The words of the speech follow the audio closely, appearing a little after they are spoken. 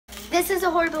this is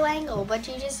a horrible angle. What'd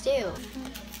you just do?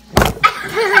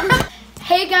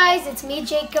 Hey guys, it's me,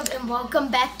 Jacob, and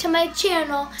welcome back to my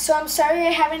channel. So I'm sorry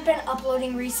I haven't been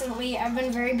uploading recently. I've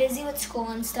been very busy with school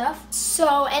and stuff.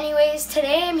 So anyways,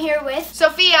 today I'm here with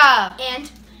Sophia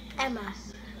and Emma.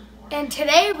 And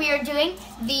today we are doing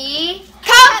the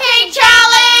Cupcake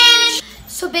Challenge!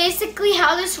 So basically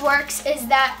how this works is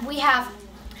that we have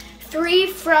 3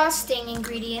 frosting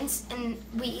ingredients and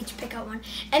we each pick out 1.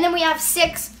 And then we have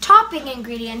 6 topping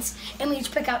ingredients and we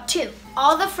each pick out 2.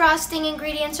 All the frosting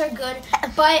ingredients are good,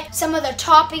 but some of the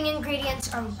topping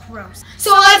ingredients are gross.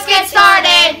 So let's get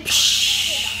started!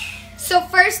 So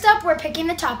first up, we're picking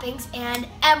the toppings and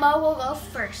Emma will go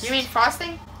first. You mean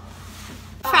frosting?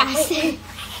 Frosting.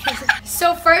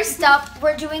 So first up,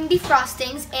 we're doing the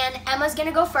frostings and Emma's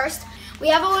gonna go first. We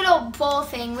have a little bowl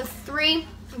thing with 3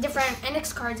 different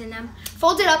index cards in them.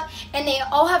 Fold it up and they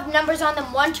all have numbers on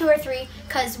them, 1, 2, or 3,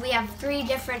 because we have 3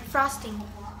 different frosting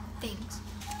things.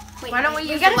 Wait, why don't we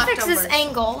use gotta the fix leftovers? this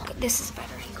angle. Okay, this is a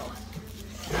better angle.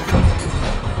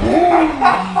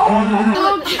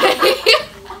 Okay.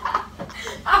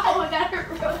 Oh, that hurt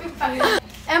really bad.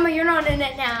 Emma, you're not in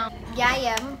it now. Yeah,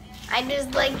 I am. I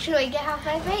just like showing it half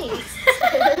my face.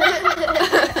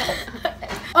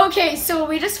 Okay, so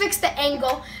we just fixed the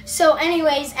angle. So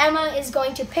anyways, Emma is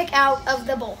going to pick out of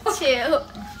the bowl. 2.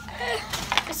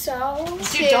 So,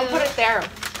 Dude, don't put it there.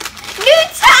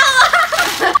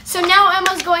 Nutella! So now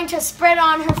Emma's going to spread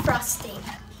on her frosting.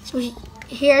 So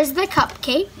here's the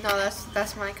cupcake. No,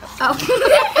 that's my cupcake. Oh.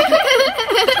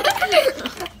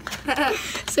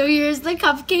 So here's the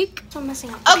cupcake. So I'm messing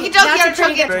up. Okay, That's a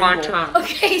pretty it's good my turn.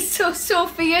 Okay, so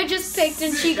Sophia just picked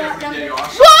and she got number 1.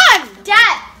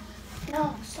 Dad!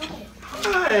 No, stop it.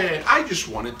 Hey, I just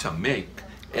wanted to make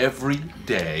every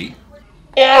day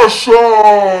awesome!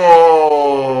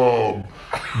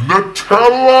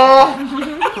 Nutella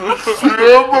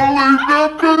family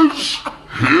members,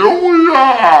 here we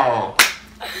are!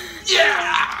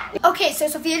 Yeah! Okay, so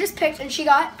Sophia just picked and she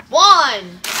got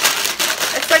 1.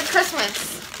 It's like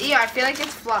Christmas. Yeah, I feel like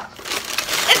it's fluff.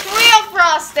 It's real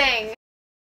frosting.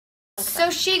 So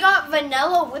she got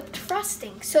vanilla whipped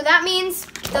frosting. So that means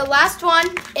the last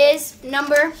one is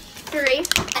number 3.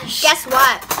 And guess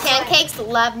what? Pancakes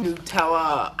love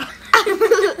Nutella.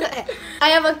 I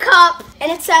have a cup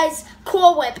and it says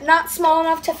Cool Whip, not small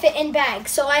enough to fit in bag.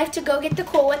 So I have to go get the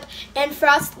Cool Whip and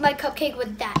frost my cupcake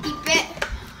with that.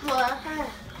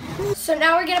 So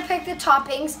now we're gonna pick the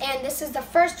toppings and this is the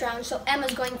first round. So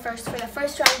Emma's going first for the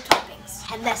first round of toppings.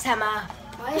 Headless Emma.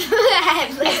 What?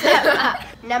 Headless Emma.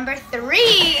 Number 3.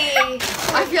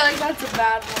 I feel like that's a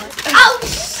bad one. Oh,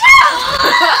 shut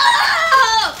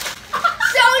up!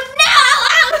 So now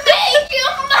I'll make you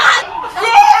mine.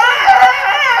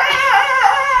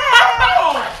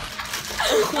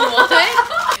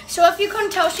 What? So if you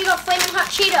couldn't tell, she got flaming hot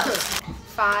Cheetos.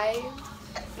 5.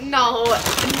 No.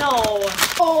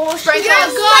 Oh, Sprinkles. she got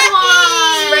a good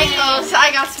one. Sprinkles.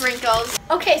 I got sprinkles.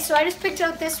 Okay, so I just picked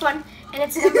out this one, and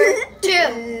it's number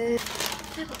 2.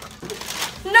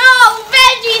 No,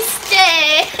 veggie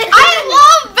stick. I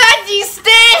love veggie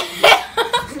stick.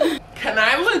 Can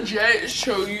I legit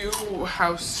show you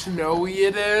how snowy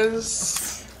it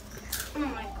is? Oh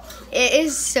my God. It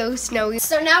is so snowy.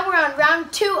 So now we're on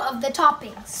round 2 of the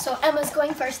toppings. So Emma's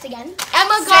going first again.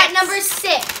 Emma got number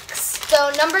 6.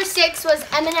 So number 6 was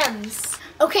M&M's.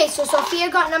 Okay, so Sophia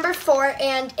got number 4,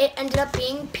 and it ended up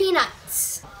being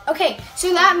peanuts. Okay,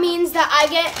 so that means that I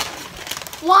get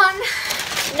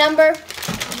number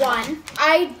 1.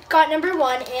 I got number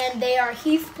 1, and they are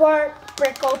Heath Bar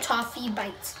Brickle Toffee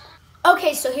Bites.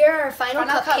 Okay, so here are our final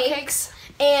cupcakes.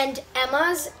 And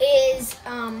Emma's is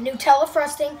Nutella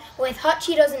frosting with hot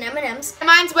Cheetos and M&M's.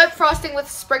 Mine's whipped frosting with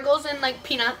sprinkles and like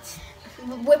peanuts.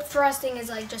 Whipped frosting is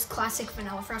like just classic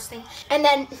vanilla frosting. And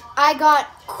then I got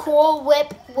Cool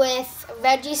Whip with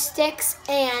veggie sticks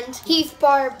and Heath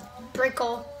Bar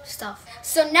Brickle stuff.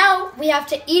 So now we have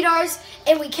to eat ours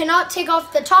and we cannot take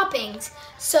off the toppings.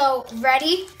 So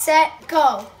ready, set,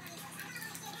 go.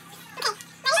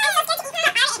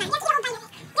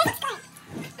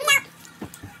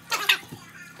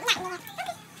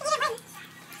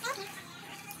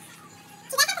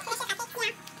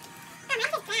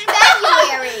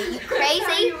 You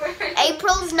crazy?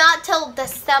 April's not till the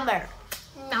summer.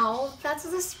 No, that's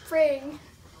the spring.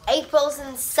 April's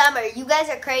in summer. You guys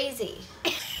are crazy.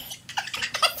 April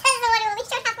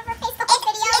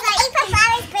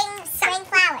flowers bring spring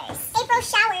flowers. April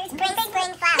showers bring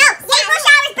spring flowers. No, April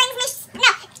showers brings me.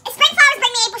 No, spring flowers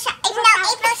bring me April showers. No,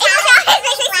 April showers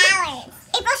bring me flowers.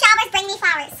 April showers bring me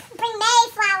flowers. Bring May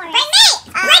flowers. Bring me.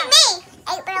 Bring me.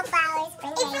 April flowers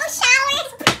bring May. April showers.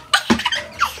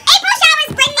 April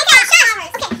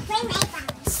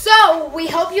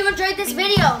hope you enjoyed this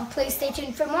video. Please stay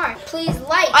tuned for more. Please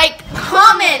like,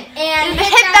 comment, and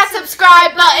hit that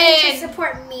subscribe to button.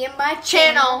 support me and my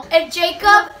Channel. And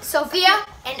Jacob, Sophia,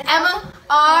 and Emma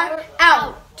are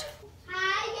out.